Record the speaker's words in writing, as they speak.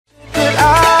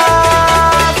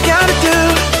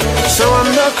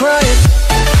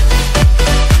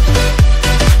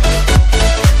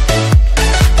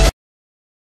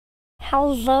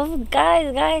Hello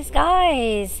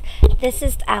guys. This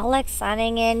is Alex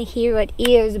signing in here at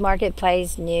Eos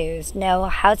Marketplace News. Now,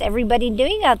 how's everybody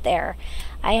doing out there?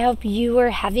 I hope you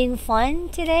are having fun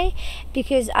today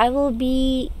because I will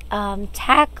be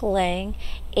tackling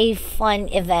a fun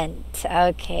event.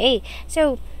 Okay,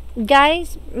 so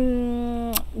guys,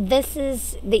 this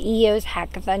is the Eos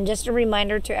Hackathon. Just a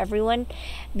reminder to everyone,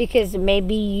 because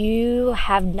maybe you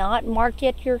have not marked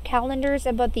yet your calendars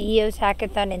about the Eos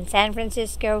Hackathon in San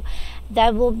Francisco.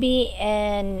 That will be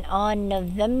on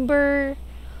November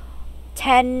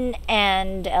 10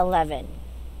 and 11.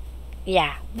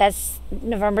 Yeah, that's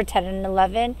November 10 and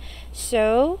 11.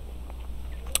 So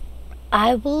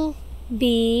I will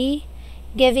be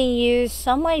giving you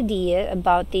some idea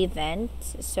about the event.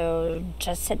 So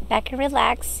just sit back and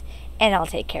relax, and I'll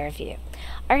take care of you.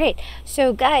 All right.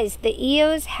 So guys, the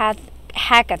EOS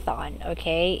Hackathon.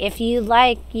 Okay, if you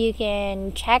like, you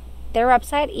can check their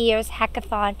website,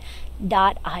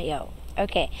 eoshackathon.io.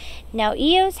 Okay, now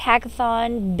EOS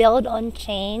Hackathon, build on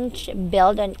change,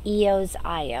 build on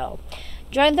EOS.io.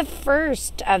 Join the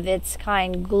first of its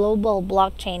kind global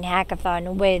blockchain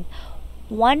hackathon with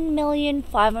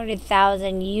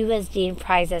 1,500,000 USD in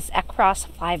prizes across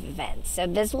 5 events. So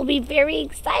this will be very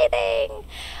exciting.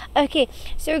 Okay,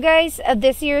 so guys,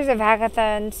 this year's of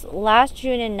hackathons, last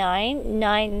June and 9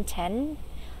 and 10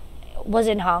 was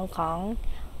in Hong Kong,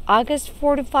 August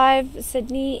 4 to 5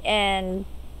 Sydney, and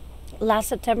last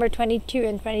September 22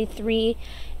 and 23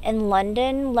 in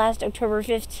London, last October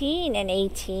 15 and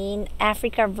 18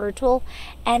 Africa virtual,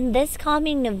 and this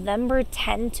coming November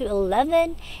 10 to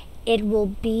 11 it will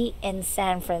be in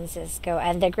San Francisco,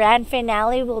 and the grand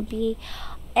finale will be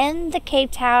in the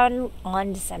Cape Town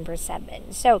on December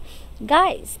 7. So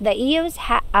guys, the EOS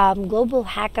Global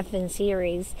Hackathon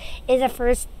Series is a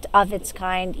first of its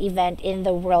kind event in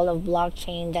the world of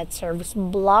blockchain that serves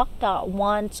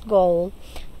Block.one's goal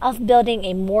of building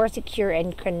a more secure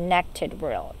and connected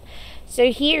world.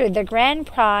 So here, the grand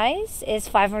prize is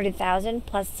 500,000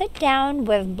 plus sit down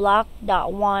with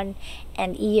Block.one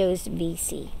and EOS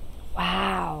VC.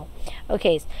 Wow.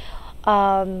 Okay.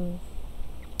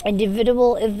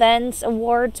 Individual events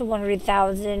awards,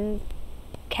 100,000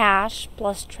 cash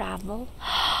plus travel,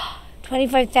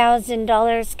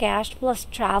 $25,000 cash plus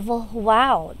travel.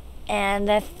 Wow. And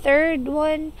the third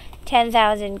one,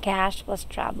 10,000 cash plus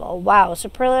travel. Wow.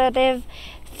 Superlative,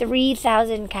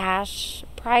 3,000 cash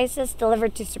prizes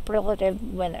delivered to superlative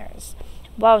winners.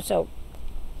 Wow. So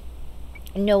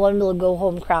no one will go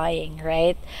home crying,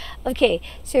 right? Okay,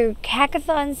 so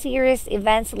hackathon series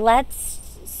events. Let's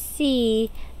see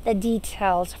the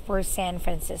details for San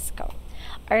Francisco.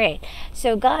 All right,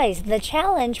 so guys, the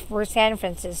challenge for San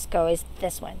Francisco is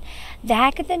this one. The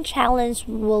hackathon challenge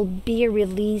will be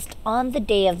released on the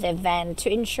day of the event to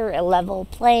ensure a level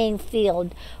playing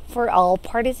field for all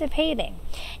participating.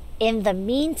 In the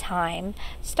meantime,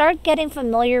 start getting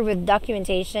familiar with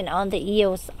documentation on the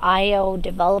EOS.io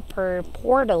developer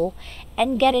portal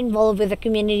and get involved with the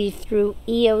community through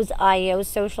EOS.io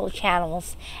social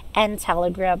channels and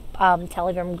Telegram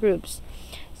groups.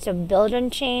 So build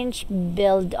on change,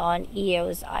 build on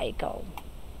EOS.io.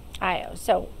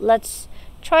 So let's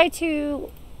try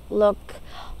to look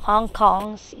Hong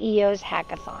Kong's EOS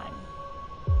Hackathon.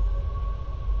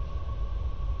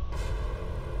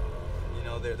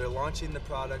 They're launching the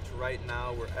product right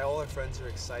now. All our friends are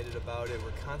excited about it.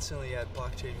 We're constantly at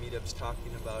blockchain meetups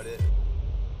talking about it.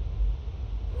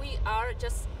 We are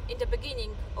just in the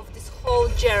beginning of this whole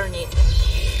journey.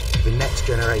 The next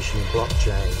generation of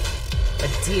blockchain. A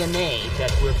DNA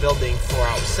that we're building for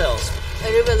ourselves.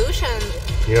 A revolution.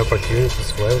 New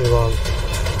opportunities for everyone.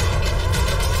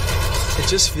 It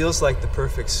just feels like the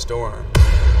perfect storm.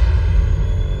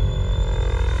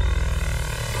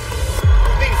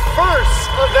 First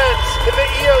event in the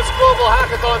EOS Global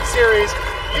Hackathon Series.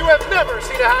 You have never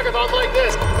seen a hackathon like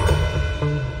this.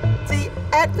 The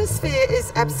atmosphere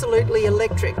is absolutely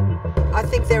electric. I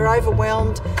think they're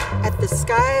overwhelmed at the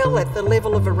scale, at the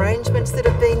level of arrangements that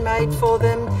have been made for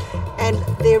them, and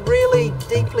they're really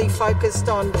deeply focused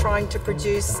on trying to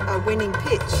produce a winning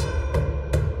pitch.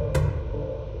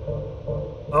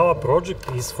 Our project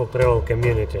is for travel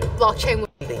community. Blockchain.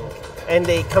 And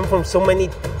they come from so many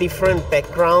different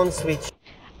backgrounds, which...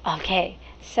 Okay,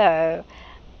 so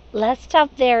let's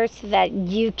stop there so that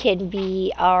you can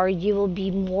be, or you will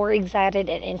be more excited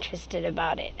and interested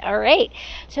about it. All right,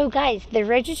 so guys, the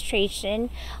registration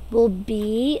will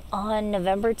be on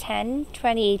November 10,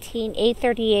 2018,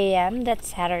 8:30 a.m. That's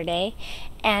Saturday,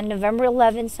 and November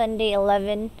 11, Sunday,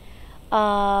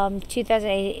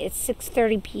 2008, it's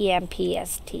 6:30 p.m.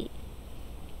 PST.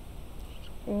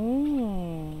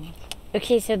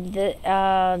 Okay, so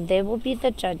they will be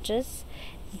the judges.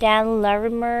 Dan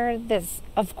Larimer, this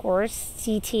of course,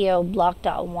 CTO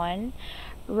Block.one.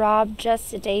 Rob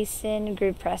Justidason,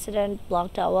 Group President,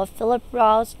 Block.one. Philip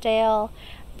Rosedale,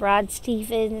 Brad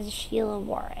Stevens, Sheila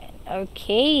Warren.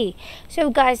 Okay, so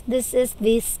guys, this is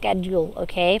the schedule.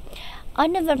 Okay,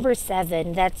 on November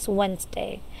 7, that's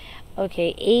Wednesday.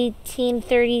 Okay,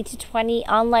 18:30 to 20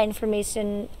 online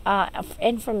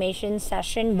information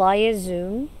session via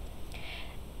Zoom.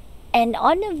 And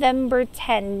on November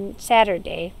 10,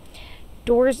 Saturday,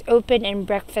 doors open and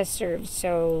breakfast served.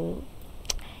 So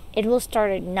it will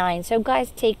start at 9. So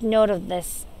guys, take note of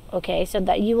this, okay, so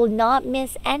that you will not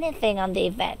miss anything on the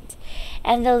event.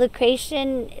 And the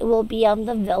location will be on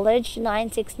the Village,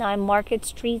 969 Market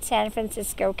Street, San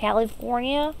Francisco,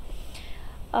 California,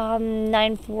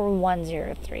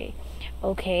 94103.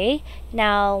 Okay,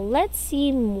 now let's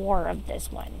see more of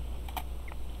this one.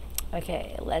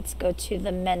 Okay, let's go to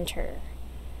the mentor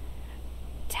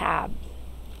tab.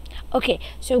 Okay,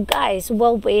 so guys,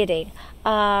 while waiting,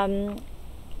 I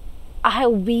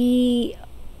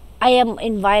am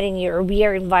inviting you, or we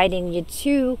are inviting you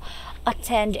to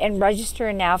attend and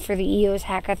register now for the Eos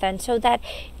Hackathon so that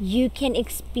you can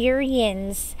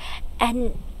experience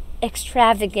an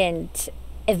extravagant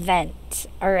event,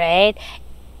 all right?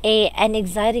 An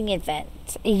exciting event.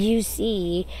 You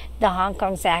see, the Hong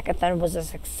Kong Hackathon was a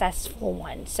successful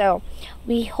one. So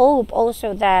we hope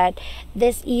also that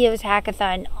this Eos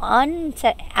Hackathon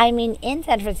in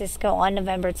San Francisco on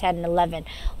November 10 and 11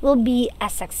 will be a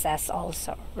success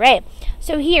also, right?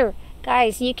 So here,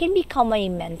 guys, you can become a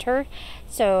mentor.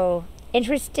 So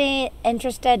interested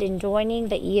in joining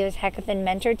the Eos Hackathon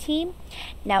mentor team?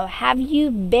 Now, have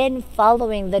you been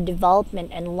following the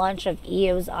development and launch of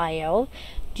EOS.io?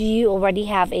 Do you already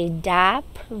have a dApp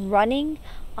running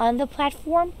on the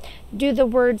platform? Do the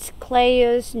words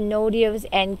Kleos, Nodios,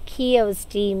 and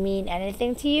Kiosd mean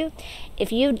anything to you?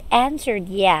 If you'd answered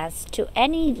yes to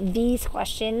any of these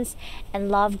questions and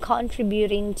love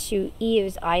contributing to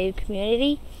EOS.io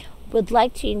community, would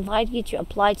like to invite you to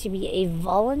apply to be a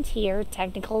volunteer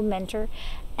technical mentor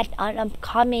at an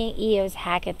upcoming EOS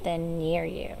Hackathon near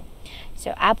you.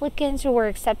 So applicants who were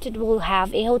accepted will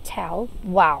have a hotel,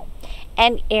 wow,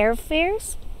 and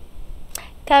airfares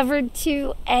covered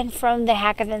to and from the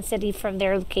Hackathon city from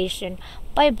their location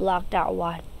by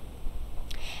Block.one.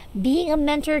 Being a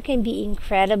mentor can be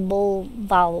incredibly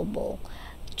valuable.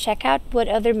 Check out what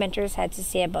other mentors had to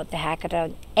say about the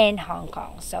Hackathon in Hong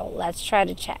Kong. So let's try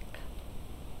to check.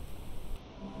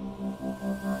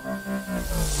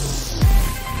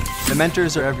 The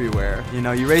mentors are everywhere. You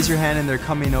know, you raise your hand and they're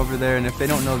coming over there, and if they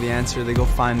don't know the answer, they go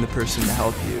find the person to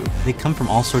help you. They come from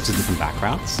all sorts of different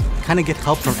backgrounds, kind of get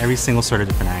help from every single sort of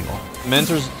different angle.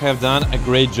 Mentors have done a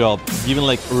great job, giving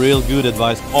like real good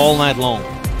advice all night long.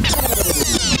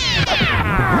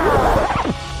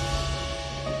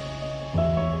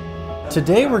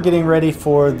 Today we're getting ready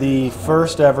for the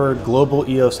first ever Global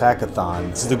Eos Hackathon.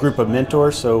 This is a group of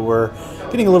mentors, so we're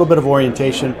getting a little bit of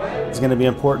orientation. It's going to be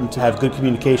important to have good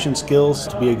communication skills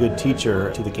to be a good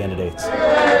teacher to the candidates.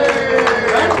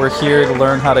 We're here to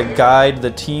learn how to guide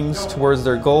the teams towards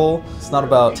their goal. It's not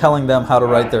about telling them how to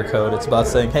write their code. It's about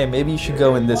saying, hey, maybe you should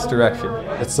go in this direction.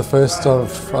 It's the first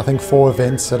of, I think, 4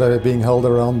 events that are being held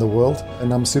around the world,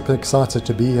 and I'm super excited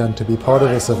to be here and to be part of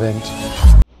this event.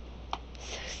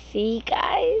 See,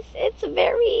 guys, it's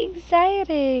very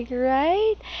exciting,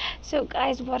 right? So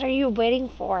guys, what are you waiting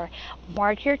for?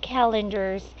 Mark your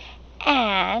calendars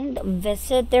and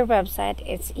visit their website.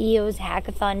 It's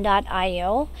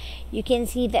eoshackathon.io. You can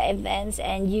see the events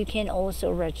and you can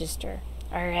also register.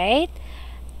 All right,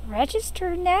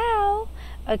 register now.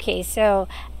 Okay, so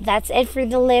that's it for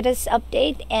the latest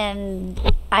update, and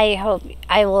I hope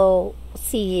I will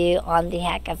see you on the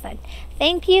hackathon.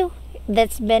 Thank you.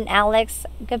 That's been Alex.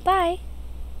 Goodbye.